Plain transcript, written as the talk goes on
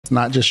It's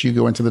not just you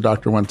going to the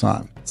doctor one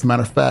time. As a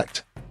matter of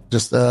fact,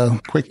 just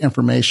quick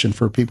information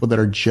for people that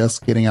are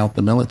just getting out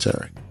the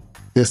military.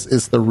 This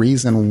is the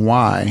reason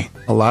why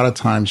a lot of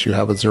times you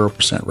have a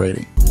 0%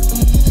 rating.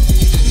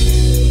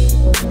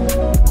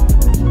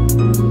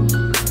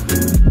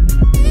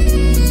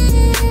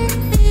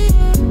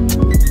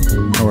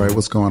 All right,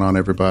 what's going on,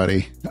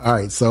 everybody? All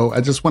right, so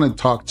I just want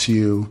to talk to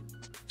you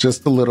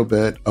just a little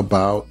bit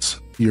about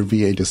your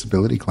VA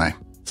disability claim.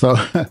 So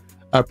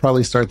I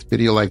probably start the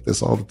video like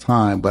this all the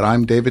time, but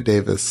I'm David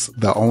Davis,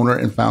 the owner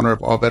and founder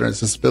of All Veterans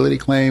Disability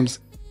Claims.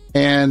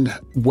 And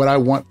what I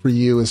want for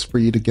you is for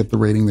you to get the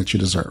rating that you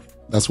deserve.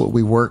 That's what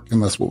we work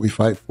and that's what we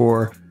fight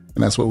for.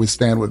 And that's what we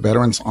stand with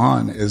veterans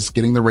on, is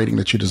getting the rating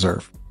that you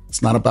deserve.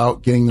 It's not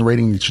about getting the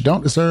rating that you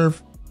don't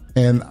deserve.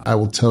 And I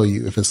will tell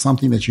you, if it's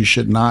something that you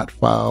should not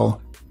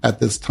file at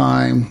this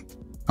time,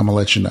 I'm going to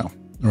let you know.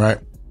 All right.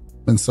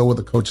 And so will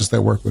the coaches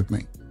that work with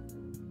me.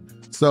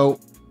 So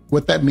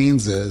what that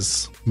means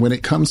is when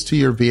it comes to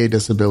your VA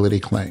disability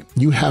claim,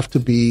 you have to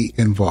be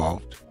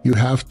involved. You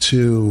have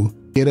to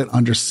get an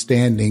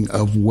understanding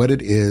of what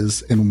it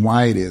is and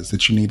why it is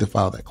that you need to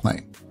file that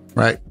claim,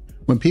 right?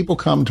 When people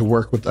come to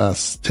work with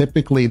us,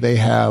 typically they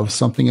have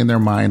something in their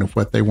mind of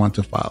what they want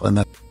to file,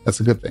 and that's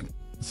a good thing.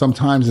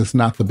 Sometimes it's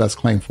not the best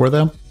claim for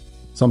them.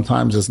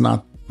 Sometimes it's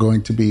not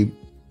going to be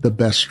the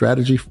best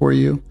strategy for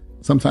you.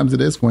 Sometimes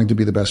it is going to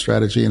be the best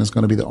strategy, and it's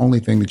going to be the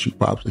only thing that you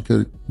probably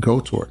could go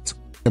towards,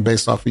 and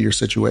based off of your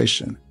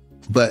situation.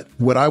 But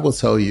what I will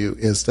tell you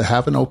is to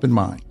have an open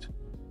mind.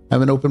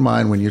 Have an open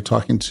mind when you're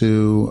talking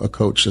to a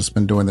coach that's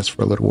been doing this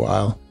for a little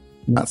while.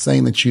 I'm not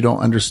saying that you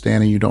don't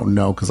understand and you don't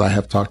know, because I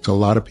have talked to a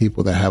lot of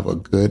people that have a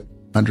good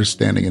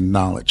understanding and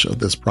knowledge of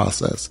this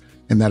process.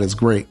 And that is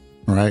great,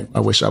 right? I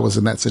wish I was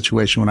in that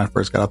situation when I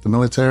first got out the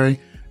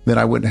military. Then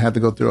I wouldn't have to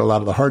go through a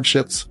lot of the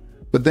hardships.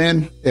 But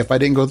then if I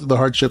didn't go through the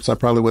hardships, I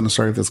probably wouldn't have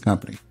started this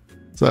company.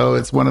 So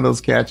it's one of those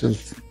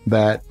catches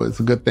that it's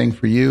a good thing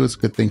for you. It's a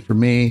good thing for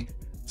me,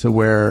 to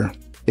where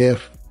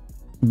if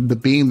the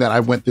being that I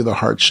went through the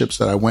hardships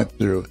that I went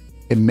through,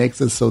 it makes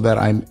it so that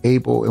I'm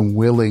able and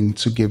willing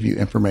to give you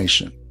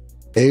information,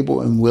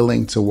 able and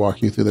willing to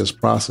walk you through this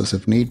process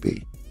if need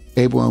be,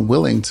 able and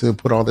willing to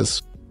put all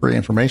this free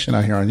information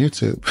out here on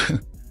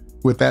YouTube.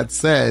 With that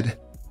said,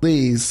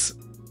 please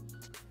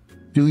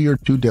do your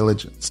due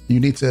diligence. You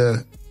need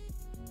to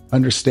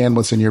understand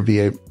what's in your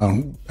VA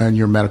and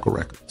your medical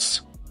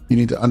records. You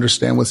need to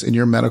understand what's in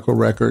your medical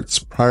records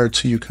prior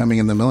to you coming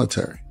in the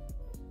military,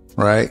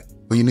 right?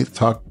 Well, you need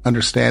to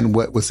understand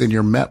what was in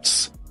your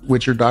MEPS,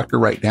 which your doctor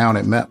write down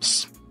at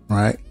MEPS,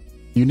 right?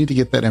 You need to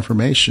get that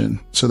information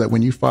so that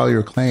when you file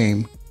your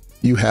claim,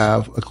 you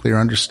have a clear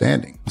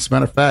understanding. As a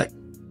matter of fact,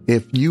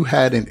 if you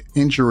had an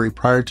injury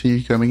prior to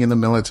you coming in the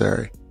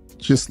military,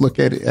 just look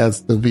at it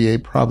as the VA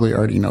probably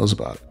already knows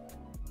about it,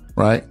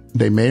 right?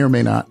 They may or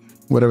may not,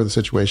 whatever the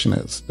situation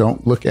is.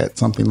 Don't look at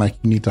something like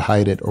you need to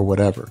hide it or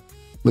whatever.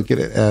 Look at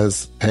it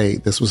as, hey,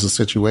 this was a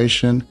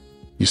situation.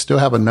 You still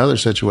have another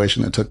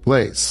situation that took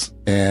place,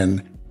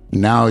 and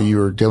now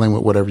you're dealing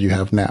with whatever you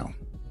have now.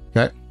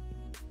 Okay.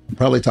 I'll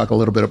probably talk a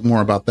little bit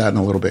more about that in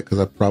a little bit, because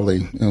I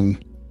probably am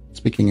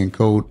speaking in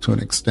code to an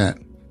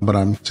extent, but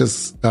I'm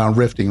just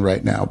riffing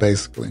right now,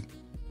 basically.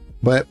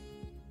 But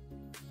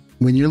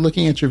when you're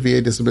looking at your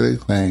VA disability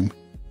claim,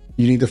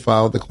 you need to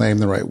file the claim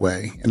the right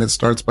way. And it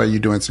starts by you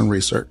doing some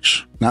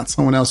research, not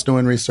someone else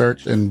doing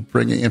research and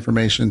bringing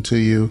information to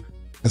you.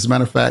 As a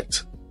matter of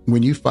fact,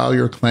 when you file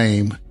your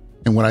claim,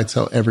 and what I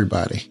tell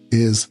everybody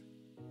is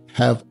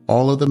have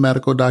all of the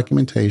medical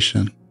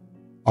documentation,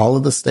 all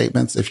of the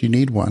statements, if you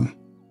need one,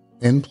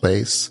 in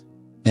place,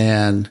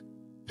 and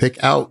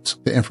pick out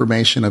the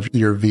information of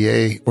your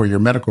VA or your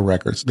medical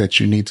records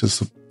that you need to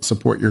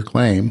support your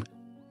claim,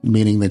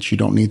 meaning that you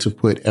don't need to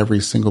put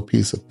every single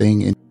piece of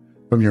thing in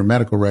from your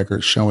medical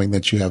records showing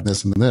that you have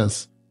this and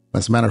this.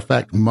 As a matter of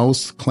fact,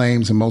 most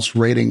claims and most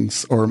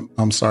ratings,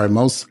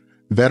 most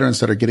veterans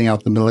that are getting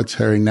out the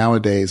military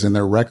nowadays, in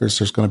their records,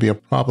 there's going to be a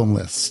problem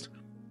list.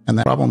 And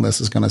that problem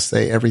list is going to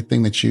say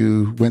everything that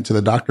you went to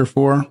the doctor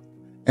for,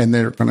 and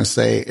they're going to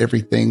say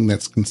everything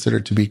that's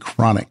considered to be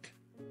chronic.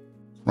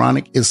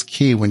 Chronic is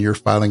key when you're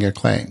filing a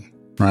claim,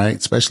 right?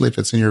 Especially if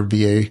it's in your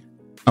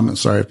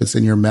if it's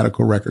in your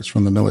medical records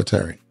from the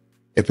military.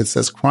 If it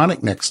says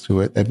chronic next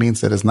to it, that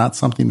means that it's not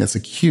something that's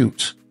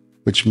acute,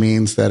 which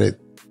means that it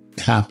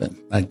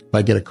happened. Like if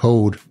I get a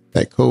code,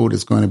 that code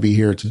is going to be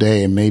here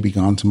today and may be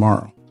gone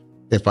tomorrow.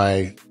 If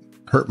I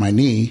hurt my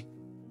knee,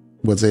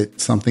 was it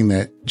something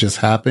that just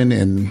happened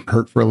and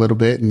hurt for a little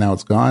bit and now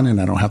it's gone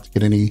and I don't have to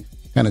get any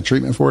kind of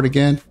treatment for it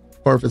again?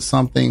 Or is it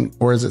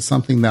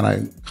something that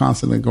I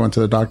constantly go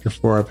into the doctor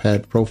for? I've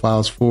had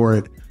profiles for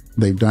it.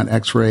 They've done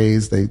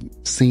x-rays. They've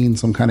seen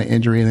some kind of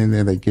injury in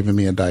there. They've given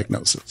me a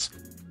diagnosis.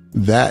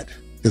 That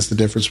is the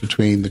difference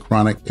between the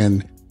chronic,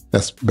 and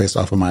that's based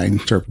off of my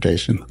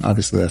interpretation.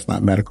 Obviously, that's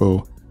not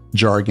medical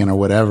jargon or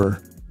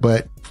whatever,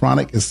 but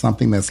chronic is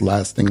something that's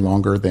lasting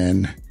longer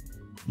than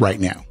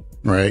right now,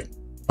 right?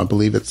 I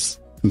believe it's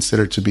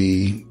considered to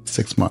be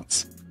 6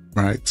 months.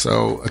 right?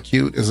 So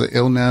acute is an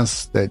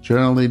illness that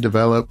generally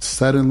develops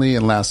suddenly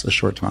and lasts a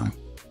short time,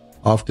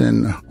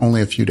 often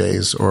only a few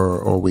days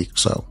or a week or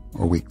so,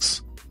 or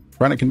weeks.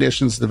 Chronic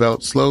conditions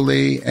develop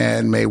slowly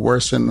and may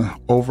worsen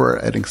over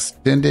an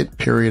extended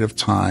period of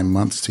time,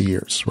 months to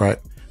years, right?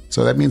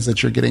 So that means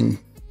that you're getting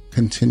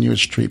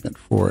continuous treatment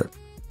for it.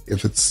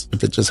 If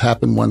it just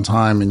happened one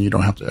time and you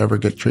don't have to ever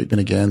get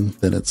treatment again,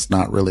 then it's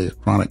not really a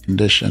chronic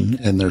condition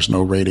and there's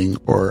no rating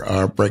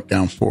or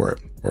breakdown for it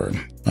or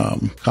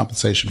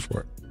compensation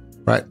for it,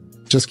 right?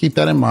 Just keep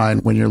that in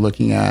mind when you're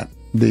looking at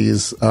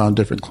these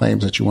different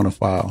claims that you want to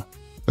file.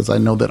 Because I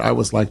know that I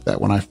was like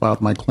that when I filed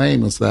my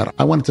claim, is that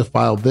I wanted to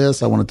file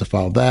this, I wanted to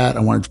file that,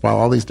 I wanted to file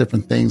all these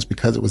different things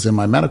because it was in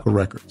my medical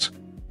records.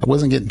 I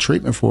wasn't getting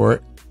treatment for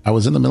it. I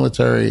was in the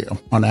military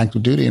on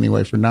active duty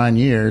anyway for 9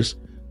 years.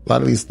 A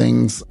lot of these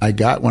things I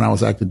got when I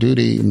was active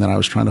duty, and then I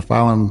was trying to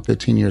file them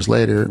 15 years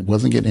later,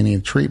 wasn't getting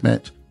any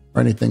treatment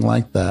or anything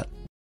like that.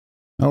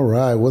 All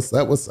right, what's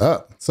up? What's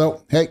up?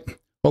 So, hey,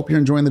 hope you're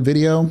enjoying the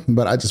video,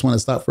 but I just want to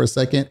stop for a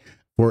second.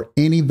 For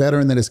any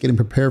veteran that is getting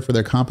prepared for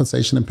their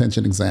compensation and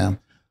pension exam,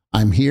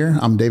 I'm here.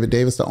 I'm David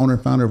Davis, the owner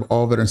and founder of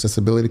All Veterans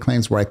Disability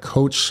Claims, where I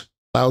coach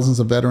thousands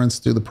of veterans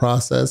through the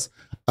process.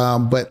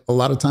 But a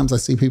lot of times I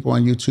see people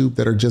on YouTube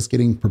that are just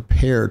getting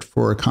prepared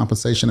for a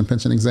compensation and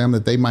pension exam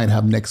that they might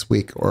have next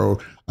week or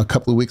a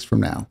couple of weeks from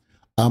now.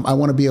 I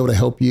want to be able to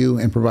help you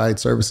and provide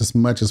service as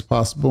much as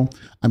possible.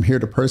 I'm here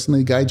to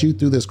personally guide you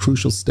through this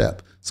crucial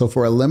step. So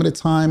for a limited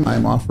time,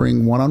 I'm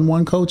offering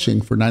one-on-one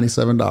coaching for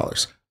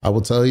 $97. I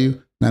will tell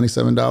you,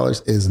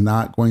 $97 is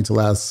not going to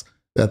last.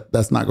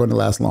 That's not going to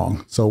last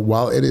long. So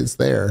while it is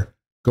there,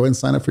 go ahead and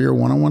sign up for your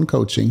one-on-one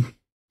coaching.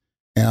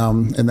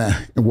 And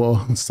that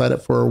we'll set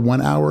up for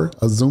 1 hour.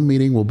 A Zoom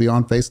meeting will be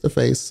on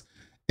face-to-face.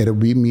 It'll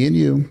be me and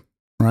you,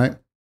 right?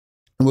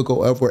 And we'll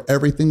go over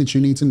everything that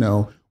you need to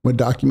know, what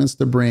documents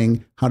to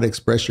bring, how to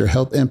express your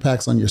health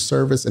impacts on your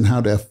service, and how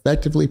to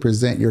effectively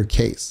present your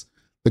case.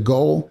 The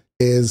goal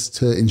is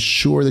to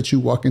ensure that you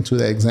walk into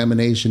that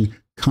examination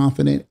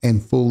confident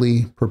and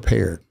fully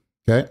prepared,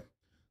 okay?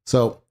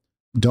 So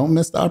don't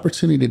miss the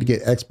opportunity to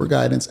get expert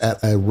guidance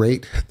at a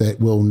rate that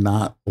will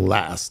not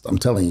last. I'm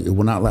telling you, it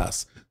will not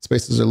last.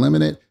 Spaces are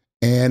limited,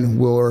 and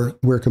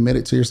we're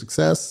committed to your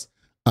success.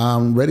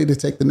 Ready to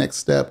take the next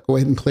step? Go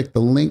ahead and click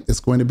the link that's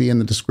going to be in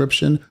the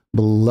description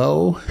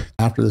below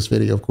after this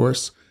video, of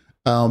course.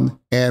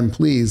 And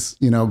please,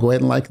 go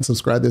ahead and like and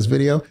subscribe this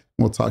video, and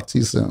we'll talk to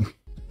you soon.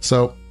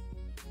 So,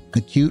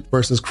 acute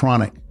versus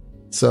chronic.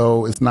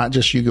 So it's not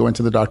just you go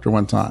into the doctor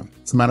one time.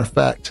 As a matter of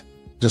fact,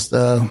 just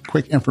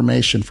quick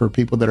information for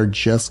people that are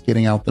just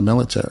getting out the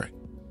military.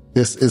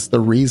 This is the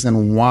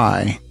reason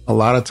why a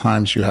lot of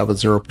times you have a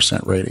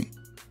 0% rating.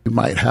 You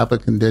might have a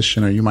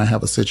condition or you might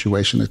have a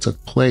situation that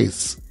took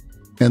place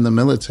in the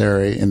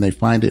military and they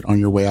find it on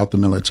your way out the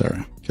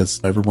military,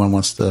 because everyone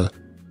wants to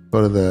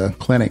go to the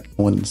clinic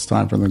when it's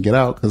time for them to get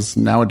out, because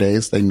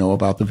nowadays they know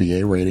about the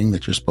VA rating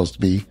that you're supposed to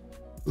be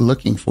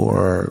looking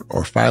for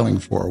or filing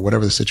for,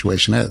 whatever the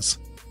situation is.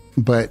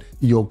 But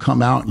you'll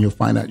come out and you'll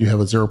find out you have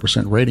a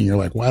 0% rating. You're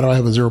like, why do I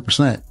have a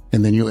 0%?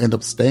 And then you'll end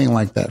up staying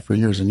like that for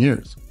years and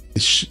years. The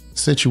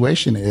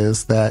situation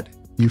is that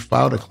you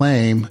filed a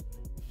claim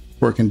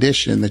for a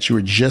condition that you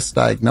were just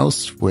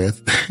diagnosed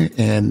with,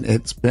 and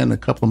it's been a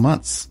couple of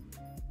months,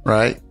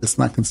 right? It's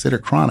not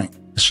considered chronic.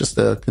 It's just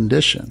a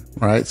condition,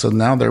 right? So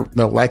now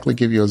they'll likely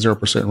give you a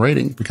 0%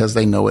 rating because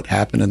they know it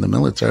happened in the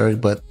military,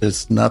 but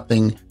there's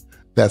nothing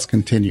that's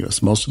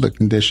continuous. Most of the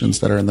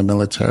conditions that are in the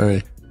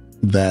military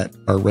that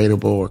are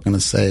rateable are going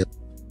to say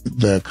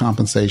the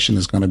compensation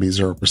is going to be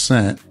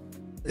 0%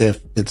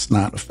 if it's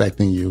not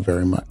affecting you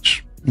very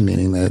much,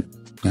 meaning that,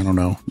 I don't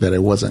know, that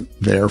it wasn't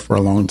there for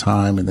a long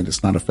time and that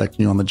it's not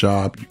affecting you on the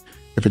job.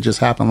 If it just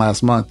happened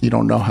last month, you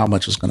don't know how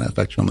much it's going to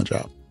affect you on the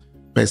job,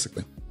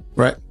 basically,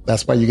 right?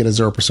 That's why you get a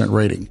 0%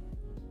 rating.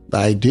 The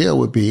idea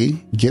would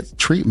be get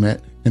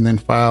treatment and then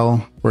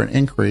file for an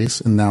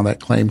increase. And now that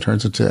claim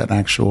turns into an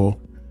actual,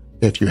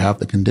 if you have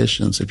the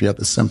conditions, if you have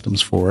the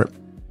symptoms for it,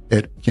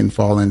 it can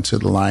fall into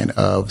the line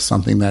of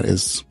something that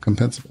is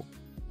compensable,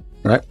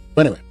 right?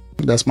 But anyway,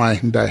 that's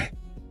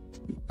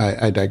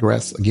I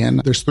digress again.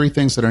 There's 3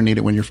 things that are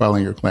needed when you're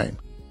filing your claim,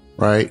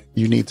 right?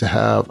 You need to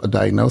have a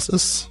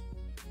diagnosis.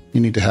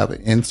 You need to have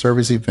an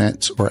in-service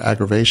event or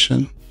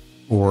aggravation,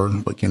 or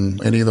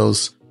any of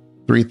those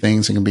 3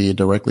 things. It can be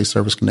directly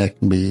service connected,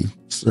 can be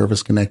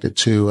service connected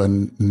to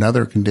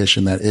another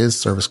condition that is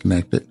service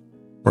connected,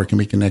 or it can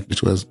be connected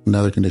to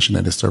another condition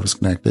that is service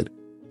connected.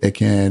 It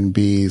can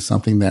be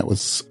something that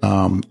was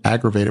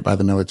aggravated by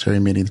the military,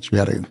 meaning that you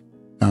had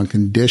a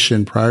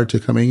condition prior to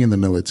coming in the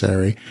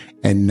military,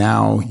 and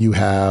now you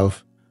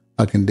have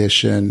a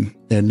condition,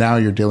 and now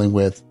you're dealing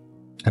with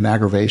an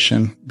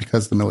aggravation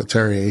because the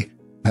military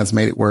has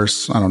made it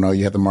worse. I don't know.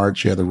 You had the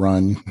march, you had the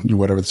run,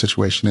 whatever the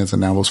situation is,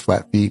 and now those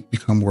flat feet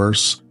become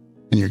worse,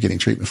 and you're getting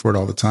treatment for it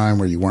all the time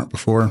where you weren't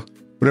before,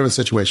 whatever the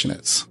situation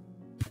is.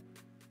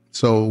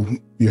 So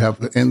you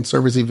have an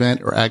in-service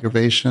event or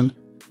aggravation.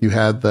 You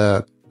had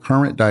the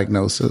current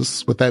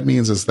diagnosis. What that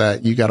means is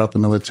that you got out the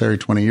military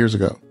 20 years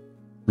ago.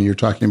 when you're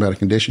talking about a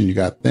condition you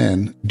got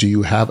then, do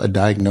you have a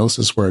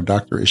diagnosis where a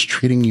doctor is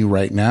treating you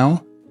right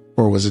now?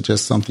 Or was it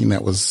just something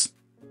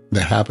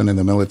that happened in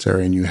the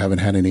military and you haven't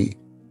had any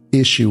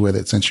issue with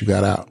it since you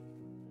got out?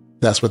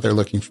 That's what they're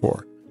looking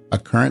for. A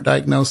current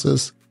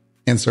diagnosis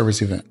and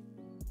service event.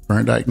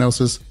 Current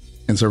diagnosis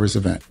and service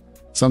event.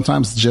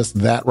 Sometimes just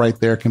that right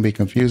there can be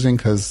confusing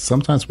because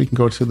sometimes we can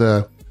go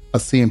to a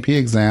C&P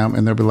exam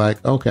and they'll be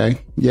like, okay,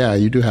 yeah,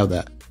 you do have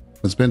that.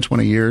 It's been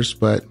 20 years,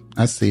 but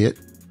I see it.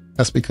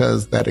 That's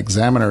because that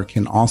examiner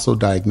can also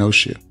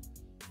diagnose you.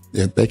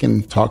 If they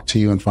can talk to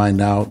you and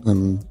find out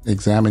and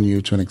examine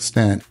you to an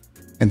extent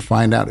and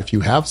find out if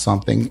you have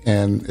something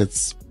and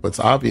it's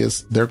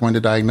obvious, they're going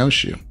to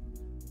diagnose you.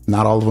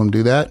 Not all of them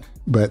do that,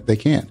 but they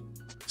can.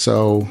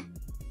 So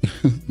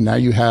now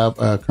you have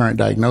a current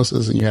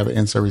diagnosis and you have an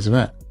in-service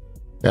event.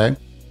 Okay.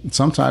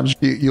 Sometimes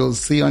you'll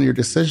see on your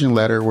decision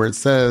letter where it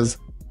says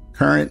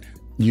current,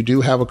 you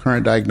do have a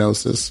current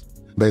diagnosis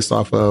based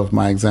off of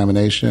my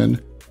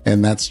examination,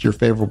 and that's your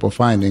favorable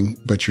finding,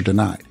 but you're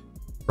denied,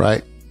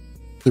 right?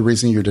 The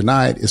reason you're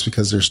denied is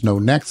because there's no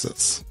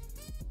nexus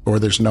or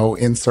there's no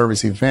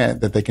in-service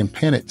event that they can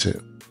pin it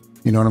to.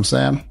 You know what I'm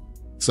saying?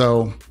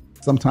 So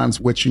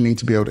sometimes what you need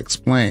to be able to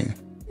explain,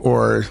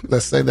 or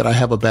let's say that I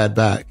have a bad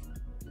back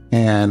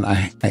and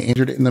I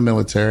injured it in the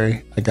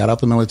military. I got out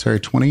the military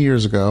 20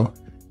 years ago,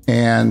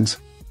 and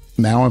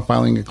now I'm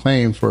filing a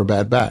claim for a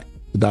bad back.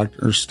 The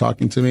doctor's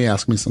talking to me,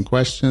 asking me some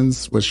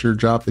questions. What's your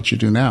job that you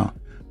do now?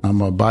 I'm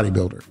a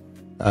bodybuilder.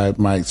 I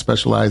might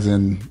specialize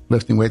in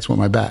lifting weights with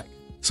my back.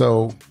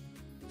 So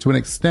to an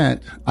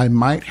extent, I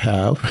might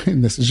have,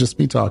 and this is just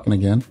me talking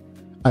again,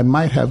 I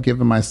might have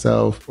given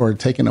myself or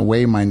taken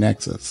away my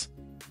nexus,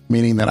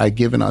 meaning that I've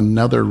given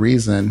another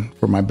reason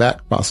for my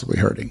back possibly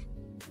hurting.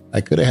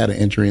 I could have had an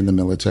injury in the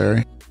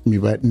military,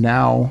 but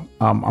now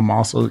I'm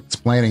also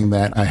explaining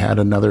that I had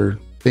another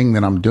thing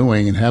that I'm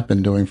doing and have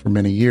been doing for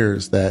many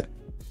years that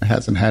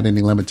hasn't had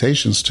any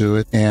limitations to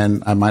it.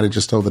 And I might have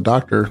just told the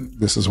doctor,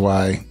 this is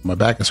why my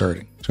back is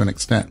hurting to an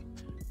extent,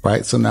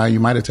 right? So now you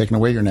might have taken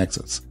away your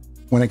nexus.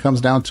 When it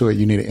comes down to it,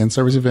 you need an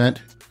in-service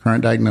event,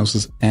 current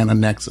diagnosis, and a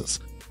nexus.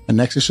 A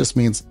nexus just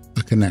means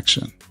a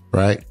connection,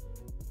 right?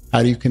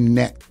 How do you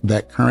connect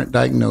that current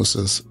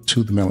diagnosis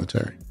to the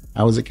military?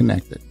 How is it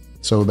connected?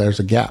 So there's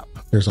a gap,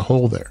 there's a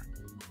hole there.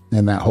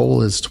 And that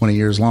hole is 20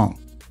 years long,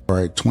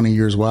 or 20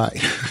 years wide,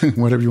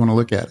 whatever you want to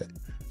look at it.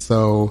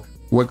 So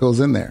what goes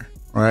in there,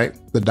 right?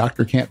 The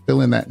doctor can't fill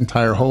in that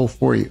entire hole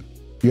for you.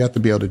 You have to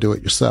be able to do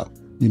it yourself.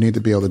 You need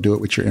to be able to do it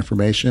with your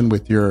information,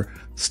 with your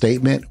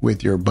statement,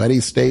 with your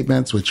buddy's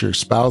statements, with your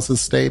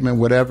spouse's statement,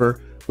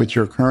 whatever, with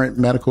your current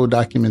medical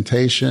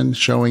documentation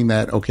showing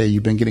that, okay,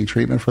 you've been getting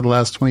treatment for the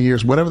last 20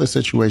 years, whatever the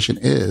situation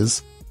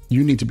is,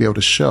 you need to be able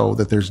to show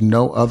that there's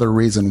no other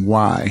reason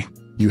why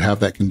you have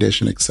that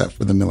condition except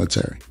for the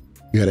military.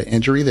 You had an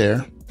injury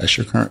there. That's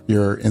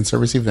your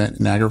in-service event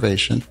and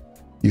aggravation.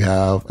 You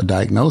have a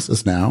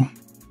diagnosis now.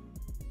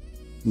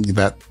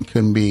 That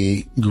can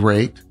be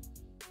great.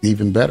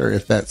 Even better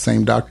if that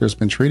same doctor has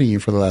been treating you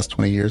for the last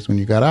 20 years when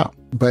you got out.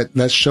 But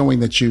that's showing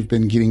that you've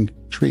been getting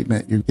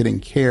treatment. You're getting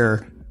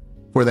care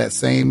for that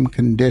same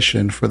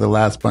condition for the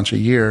last bunch of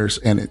years.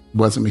 And it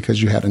wasn't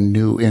because you had a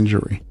new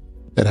injury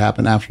that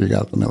happened after you got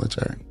out of the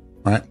military,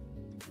 right?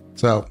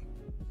 So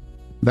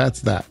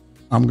that's that.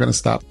 I'm going to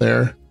stop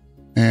there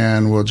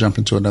and we'll jump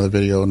into another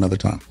video another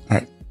time. All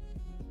right.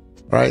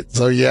 All right.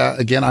 So yeah,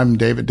 again, I'm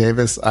David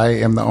Davis. I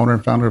am the owner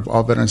and founder of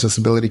All Veterans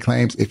Disability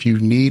Claims. If you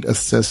need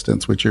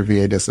assistance with your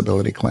VA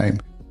disability claim,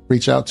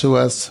 reach out to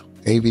us,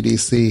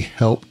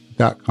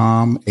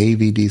 avdchelp.com,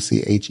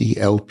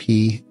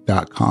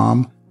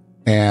 avdchelp.com,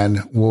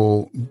 and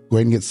we'll go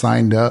ahead and get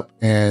signed up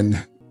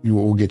and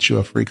we'll get you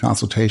a free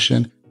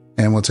consultation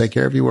and we'll take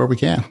care of you where we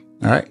can.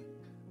 All right.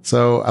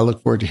 So I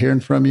look forward to hearing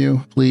from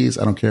you. Please,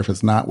 I don't care if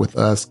it's not with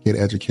us, get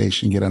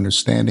education, get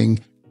understanding,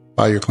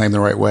 file your claim the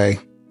right way.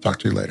 Talk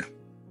to you later.